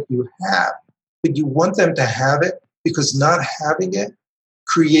give them what you have. But you want them to have it, because not having it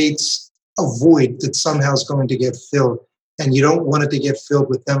creates a void that somehow is going to get filled. And you don't want it to get filled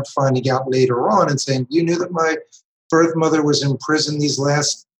with them finding out later on and saying, you knew that my birth mother was in prison these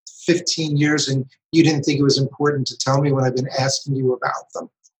last 15 years and you didn't think it was important to tell me when I've been asking you about them.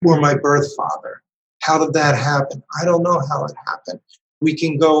 Or my birth father. How did that happen? I don't know how it happened. We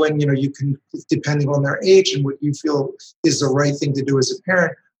can go and, you can, depending on their age and what you feel is the right thing to do as a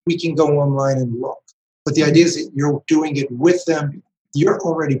parent, we can go online and look. But the idea is that you're doing it with them. You're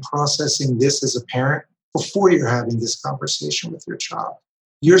already processing this as a parent before you're having this conversation with your child.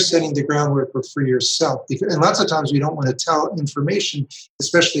 You're setting the groundwork for yourself. And lots of times we don't want to tell information,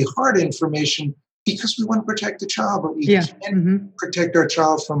 especially hard information, because we want to protect the child, but we can't protect our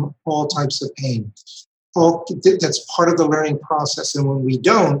child from all types of pain. That's part of the learning process. And when we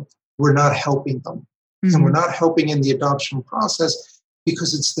don't, we're not helping them. Mm-hmm. And we're not helping in the adoption process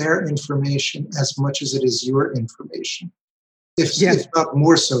because it's their information as much as it is your information. If not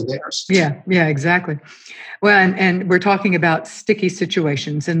more so theirs. Yeah, exactly. Well, and we're talking about sticky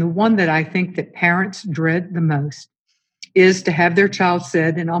situations. And the one that I think that parents dread the most is to have their child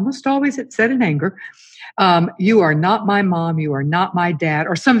said, and almost always it's said in anger, you are not my mom, you are not my dad,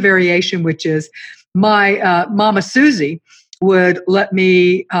 or some variation, which is my Mama Susie would let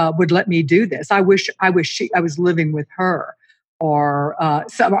me do this. I wish I was living with her. Or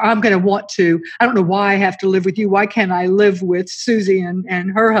so I'm going to want to. I don't know why I have to live with you. Why can't I live with Susie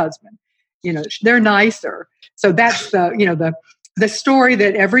and her husband? They're nicer. So that's the story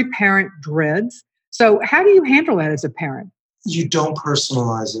that every parent dreads. So how do you handle that as a parent? You don't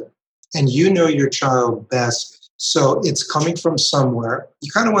personalize it, and you know your child best. So it's coming from somewhere. You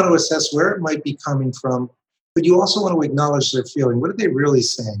kind of want to assess where it might be coming from, but you also want to acknowledge their feeling. What are they really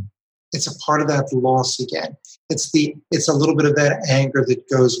saying? It's a part of that loss again. It's a little bit of that anger that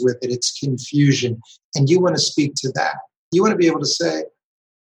goes with it. It's confusion. And you want to speak to that. You want to be able to say,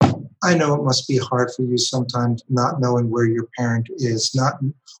 I know it must be hard for you sometimes not knowing where your parent is,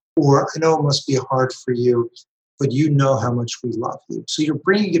 or I know it must be hard for you, but you know how much we love you. So you're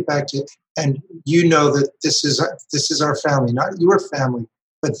bringing it back to, and you know that this is our family, not your family,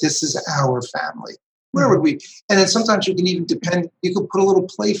 but this is our family. Where would we? And then sometimes you can even you can put a little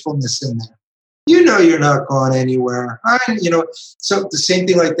playfulness in there. You know you're not going anywhere. So the same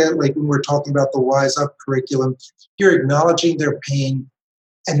thing like that, like when we're talking about the Wise Up curriculum, you're acknowledging their pain,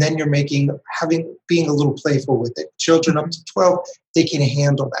 and then you're being a little playful with it. Children up to 12, they can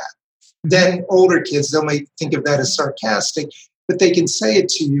handle that. Then older kids, they might think of that as sarcastic, but they can say it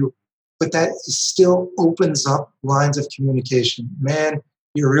to you, but that still opens up lines of communication. Man,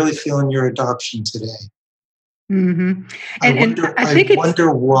 you're really feeling your adoption today. Mm-hmm. I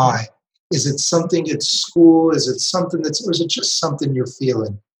wonder why. Is it something at school? Is it something or is it just something you're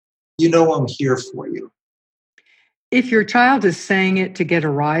feeling? You know I'm here for you. If your child is saying it to get a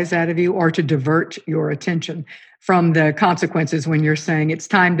rise out of you or to divert your attention from the consequences when you're saying it's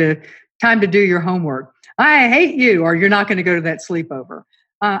time to do your homework. I hate you, or you're not going to go to that sleepover.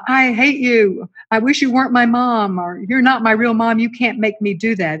 I hate you. I wish you weren't my mom, or you're not my real mom. You can't make me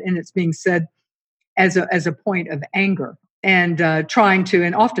do that. And it's being said as a point of anger and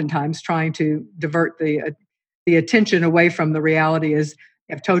oftentimes trying to divert the attention away from the reality is,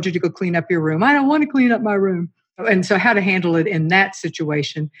 I've told you to go clean up your room. I don't want to clean up my room. And so how to handle it in that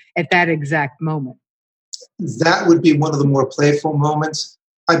situation at that exact moment. That would be one of the more playful moments.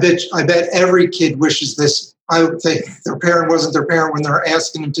 I bet every kid wishes this. I would think their parent wasn't their parent when they're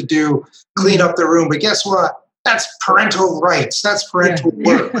asking them to clean up their room. But guess what? That's parental rights. That's parental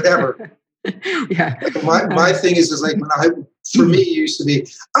work, whatever. Yeah. My thing is like for me, it used to be,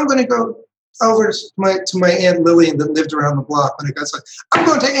 I'm going to go over to my Aunt Lillian that lived around the block. When it got like, I'm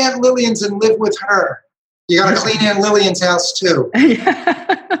going to Aunt Lillian's and live with her. You got to clean Aunt Lillian's house too.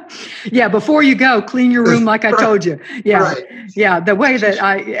 Yeah, before you go, clean your room like I told you. Yeah, right. Yeah. The way that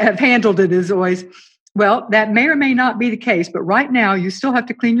I have handled it is always, well, that may or may not be the case, but right now you still have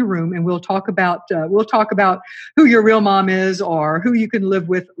to clean your room, and we'll talk about who your real mom is or who you can live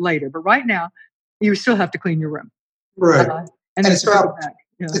with later. But right now, you still have to clean your room. Right, and it's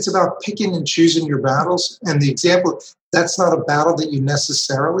it's about picking and choosing your battles. And the example, that's not a battle that you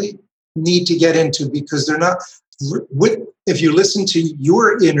necessarily need to get into, because they're not. If you listen to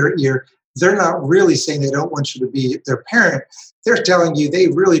your inner ear, they're not really saying they don't want you to be their parent. They're telling you they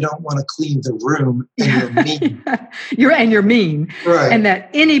really don't want to clean the room, and you're mean. You're mean, right? And that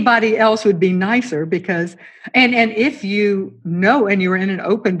anybody else would be nicer because, and if you know, and you were in an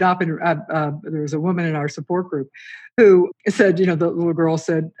open top, and there was a woman in our support group who said, the little girl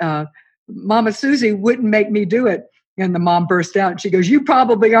said, "Mama Susie wouldn't make me do it." And the mom burst out. And she goes, "You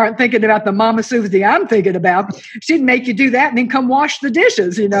probably aren't thinking about the Mama Susie I'm thinking about. She'd make you do that and then come wash the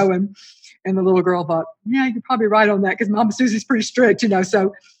dishes, And the little girl thought, yeah, you're probably right on that, because Mama Susie's pretty strict,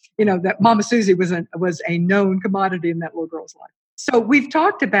 So, that Mama Susie was a known commodity in that little girl's life. So we've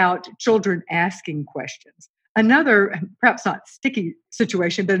talked about children asking questions. Another, perhaps not sticky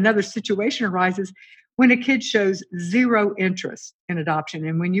situation, but another situation arises when a kid shows zero interest in adoption.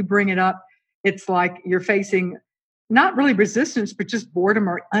 And when you bring it up, it's like you're facing not really resistance, but just boredom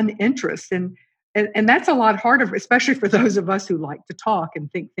or uninterest. And that's a lot harder, especially for those of us who like to talk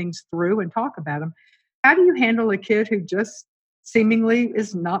and think things through and talk about them. How do you handle a kid who just seemingly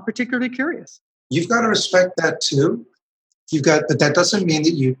is not particularly curious? You've got to respect that too. But that doesn't mean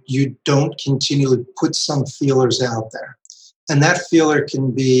that you don't continually put some feelers out there. And that feeler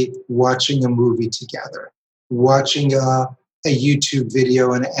can be watching a movie together, watching a YouTube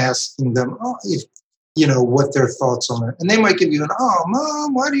video and asking them, what their thoughts on it. And they might give you "Oh,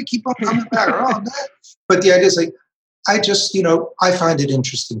 Mom, why do you keep on coming back?" Or, "Oh, Dad." But the idea is like, I just, I find it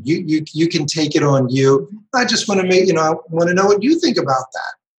interesting. You can take it on you. I just want to I want to know what you think about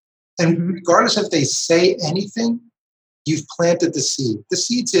that. And regardless if they say anything, you've planted the seed. The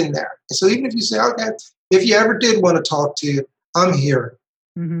seed's in there. And so even if you say, okay, if you ever did want to talk to you, I'm here.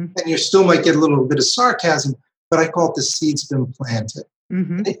 Mm-hmm. And you still might get a little bit of sarcasm, but I call it the seed's been planted.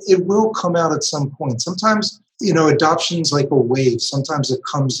 Mm-hmm. And it will come out at some point. Sometimes, adoption's like a wave. Sometimes it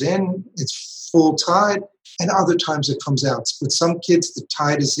comes in, it's full tide, and other times it comes out. With some kids, the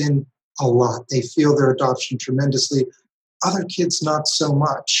tide is in a lot. They feel their adoption tremendously. Other kids, not so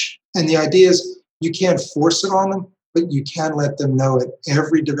much. And the idea is you can't force it on them, but you can let them know at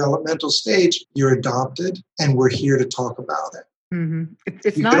every developmental stage, you're adopted and we're here to talk about it. Mm-hmm.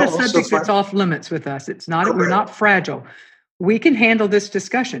 It's not a subject that's off limits with us. It's not. Correct. We're not fragile. We can handle this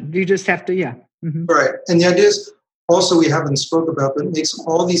discussion. You just have to, Mm-hmm. Right. And the idea is also we haven't spoke about, but it makes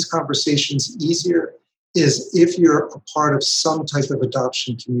all these conversations easier is if you're a part of some type of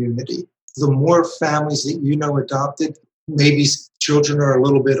adoption community. The more families that adopted, maybe children are a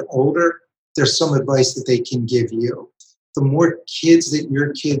little bit older, there's some advice that they can give you. The more kids that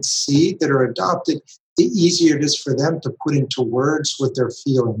your kids see that are adopted, the easier it is for them to put into words what they're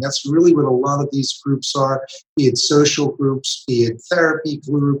feeling. That's really what a lot of these groups are, be it social groups, be it therapy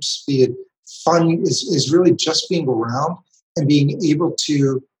groups, be it fun, is really just being around and being able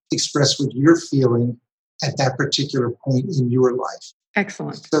to express what you're feeling at that particular point in your life.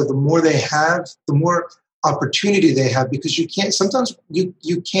 Excellent. So the more they have, the more opportunity they have, because sometimes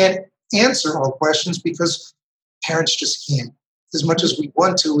you can't answer all questions because parents just can't. As much as we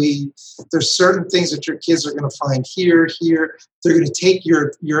want to, there's certain things that your kids are going to find here. They're going to take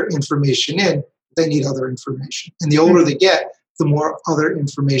your information in. They need other information. And the older they get, the more other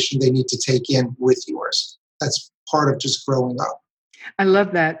information they need to take in with yours. That's part of just growing up. I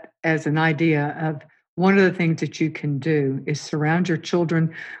love that as an idea of one of the things that you can do is surround your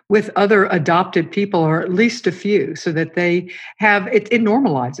children with other adopted people, or at least a few, so that they have, it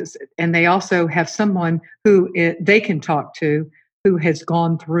normalizes it. And they also have someone who they can talk to who has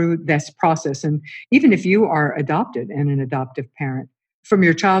gone through this process. And even if you are adopted and an adoptive parent, from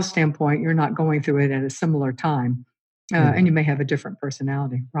your child's standpoint, you're not going through it at a similar time. And you may have a different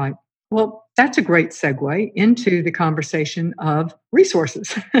personality, right? Well, that's a great segue into the conversation of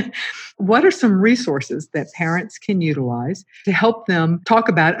resources. What are some resources that parents can utilize to help them talk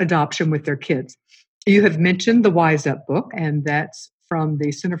about adoption with their kids? You have mentioned the Wise Up book, and that's from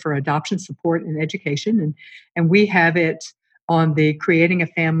the Center for Adoption Support and Education. And we have it on the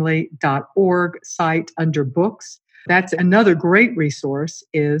creatingafamily.org site under books. That's another great resource.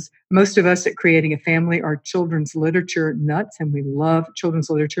 Is most of us at Creating a Family are children's literature nuts, and we love children's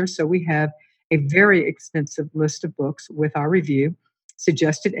literature. So we have a very extensive list of books with our review,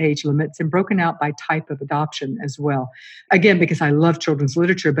 suggested age limits, and broken out by type of adoption as well. Again, because I love children's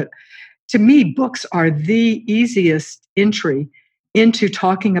literature, but to me, books are the easiest entry into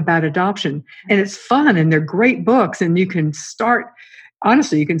talking about adoption. And it's fun, and they're great books, and you can start,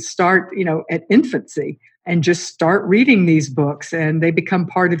 honestly, at infancy and just start reading these books, and they become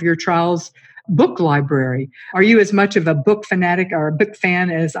part of your child's book library. Are you as much of a book fanatic or a book fan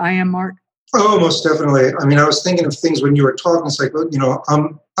as I am, Mark? Oh, most definitely. I mean, I was thinking of things when you were talking. It's like,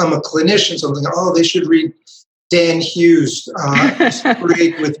 I'm a clinician, so I'm thinking, they should read Dan Hughes,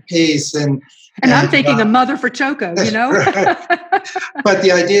 Great with Pace. And I'm thinking A Mother for Choco, But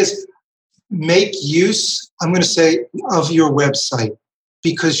the idea is make use, I'm going to say, of your website,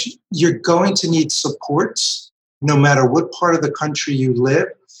 because you're going to need supports no matter what part of the country you live.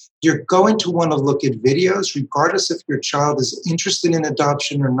 You're going to want to look at videos, regardless if your child is interested in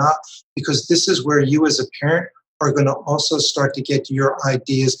adoption or not, because this is where you as a parent are going to also start to get your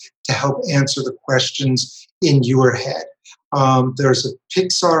ideas to help answer the questions in your head. There's a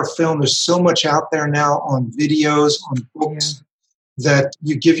Pixar film. There's so much out there now on videos, on books, that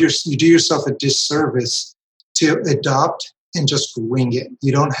you do yourself a disservice to adopt and just wing it.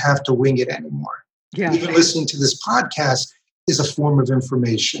 You don't have to wing it anymore. Yeah. Even listening to this podcast is a form of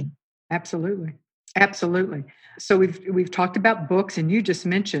information. Absolutely. Absolutely. So we've talked about books, and you just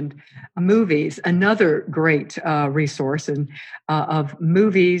mentioned movies, another great resource and of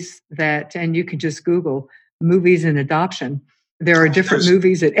movies and you can just Google movies in adoption. There are different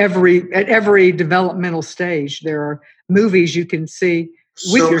movies at every developmental stage. There are movies you can see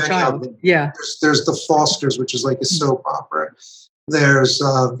with your child. Yeah. There's The Fosters, which is like a soap opera. There's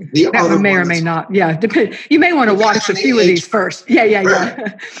the that other one may or may not. Yeah, you may want to watch a few of these first. Yeah.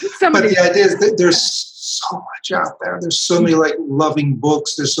 But the idea is that there's so much out there. There's so many loving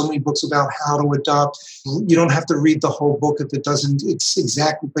books. There's so many books about how to adopt. You don't have to read the whole book if it doesn't. It's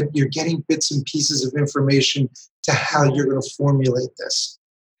exactly, but you're getting bits and pieces of information to how you're going to formulate this.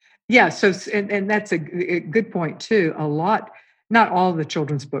 Yeah. So and that's a good point too. A lot, not all of the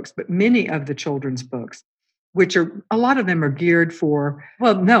children's books, but many of the children's books which are, a lot of them are geared for,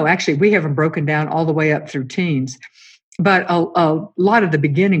 well, no, actually, we have them broken down all the way up through teens. But a lot of the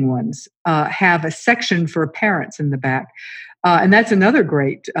beginning ones have a section for parents in the back. And that's another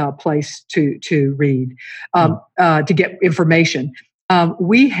great place to read, to get information.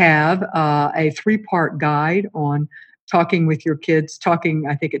 We have a 3-part guide on talking with your kids,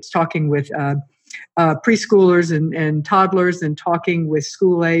 I think it's talking with preschoolers and toddlers, and talking with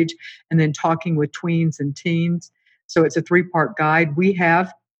school age, and then talking with tweens and teens. So it's a 3-part guide. We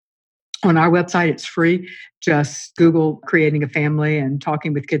have on our website, it's free. Just Google Creating a Family and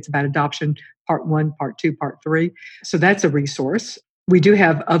Talking with Kids About Adoption, Part 1, Part 2, Part 3. So that's a resource. We do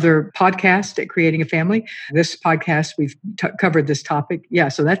have other podcasts at Creating a Family. This podcast, we've covered this topic. Yeah,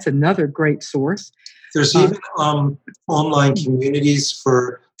 so that's another great source. There's even online communities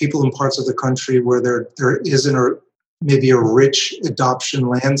for people in parts of the country where there isn't maybe a rich adoption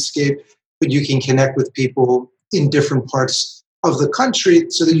landscape, but you can connect with people in different parts of the country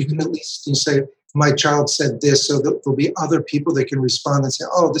so that you can at least say, my child said this, so there'll be other people that can respond and say,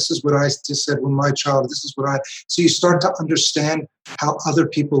 oh, this is what I just said when my child, so you start to understand how other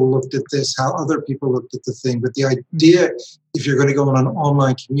people looked at this, how other people looked at the thing. But the idea, if you're going to go in an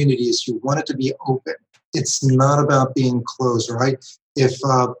online community, is you want it to be open. It's not about being closed, right? If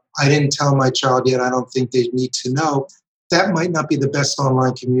I didn't tell my child yet, I don't think they need to know, that might not be the best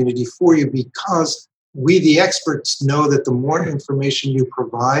online community for you, because we, the experts, know that the more information you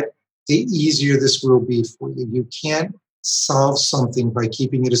provide, the easier this will be for you. You can't solve something by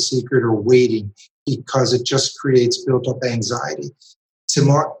keeping it a secret or waiting, because it just creates built-up anxiety.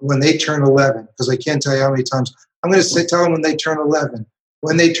 Tomorrow, when they turn 11, because I can't tell you how many times, I'm going to tell them when they turn 11,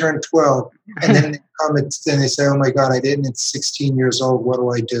 when they turn 12, and then they come and then they say, oh my God, I didn't, it's 16 years old, what do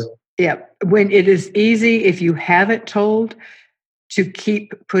I do? Yeah, when it is easy, if you have it told, to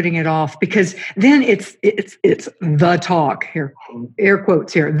keep putting it off, because then it's the talk here, air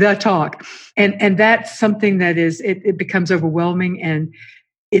quotes here, the talk. And that's something that it becomes overwhelming, and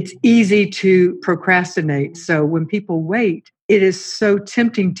it's easy to procrastinate. So when people wait, it is so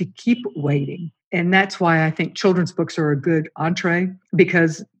tempting to keep waiting. And that's why I think children's books are a good entree,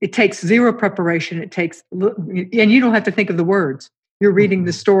 because it takes zero preparation. And you don't have to think of the words. You're reading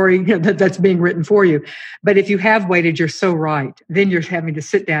the story that's being written for you. But if you have waited, you're so right. Then you're having to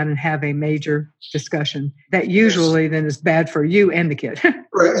sit down and have a major discussion that usually then is bad for you and the kid.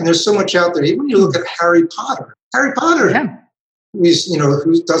 Right. And there's so much out there. Even when you look at Harry Potter, yeah.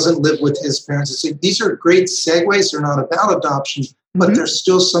 Who doesn't live with his parents. These are great segues. They're not about adoption, but there's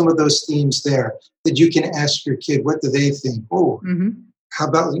still some of those themes there that you can ask your kid, what do they think? Oh, how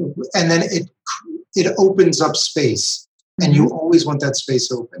about you? And then it opens up space. And you always want that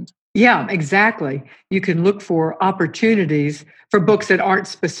space opened. Yeah, exactly. You can look for opportunities for books that aren't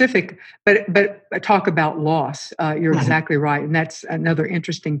specific, but talk about loss. You're exactly right. And that's another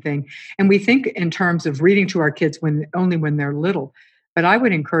interesting thing. And we think in terms of reading to our kids only when they're little. But I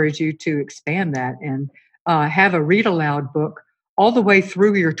would encourage you to expand that and have a read aloud book all the way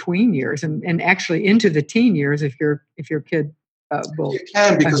through your tween years and actually into the teen years if your kid will. You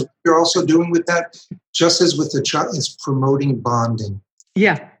can, because what you're also doing with that, just as with the child, is promoting bonding.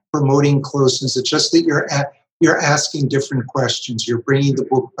 Yeah. Promoting closeness. It's just that you're asking different questions. You're bringing the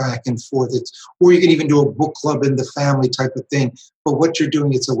book back and forth. Or you can even do a book club in the family type of thing. But what you're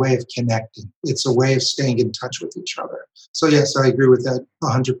doing, it's a way of connecting. It's a way of staying in touch with each other. So yes, I agree with that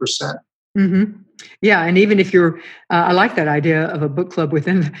 100%. Mm-hmm. Yeah, and even if you're, I like that idea of a book club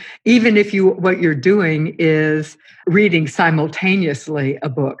even if what you're doing is reading simultaneously a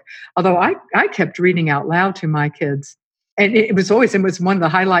book. Although I kept reading out loud to my kids, and it was one of the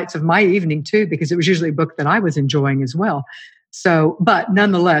highlights of my evening too, because it was usually a book that I was enjoying as well. So, but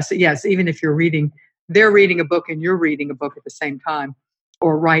nonetheless, yes, even if they're reading a book and you're reading a book at the same time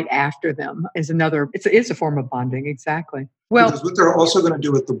or right after them it's a form of bonding. Exactly. Well, because what they're also going to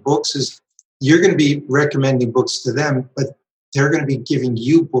do with the books is you're going to be recommending books to them, but they're going to be giving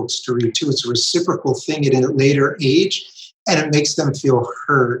you books to read too. It's a reciprocal thing at a later age, and it makes them feel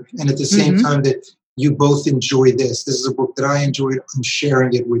heard. And at the same time that you both enjoy this is a book that I enjoyed, I'm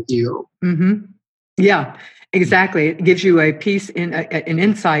sharing it with you. Mm-hmm. Yeah, exactly. It gives you a piece an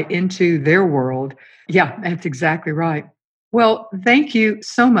insight into their world. Yeah, that's exactly right. Well, thank you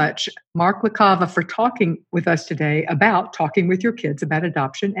so much, Mark LaCava, for talking with us today about talking with your kids about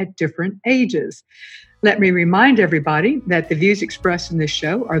adoption at different ages. Let me remind everybody that the views expressed in this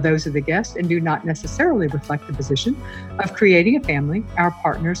show are those of the guest and do not necessarily reflect the position of Creating a Family, our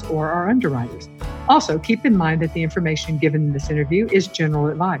partners, or our underwriters. Also, keep in mind that the information given in this interview is general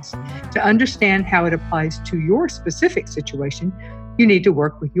advice. To understand how it applies to your specific situation, you need to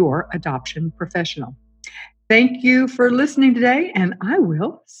work with your adoption professional. Thank you for listening today, and I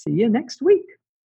will see you next week.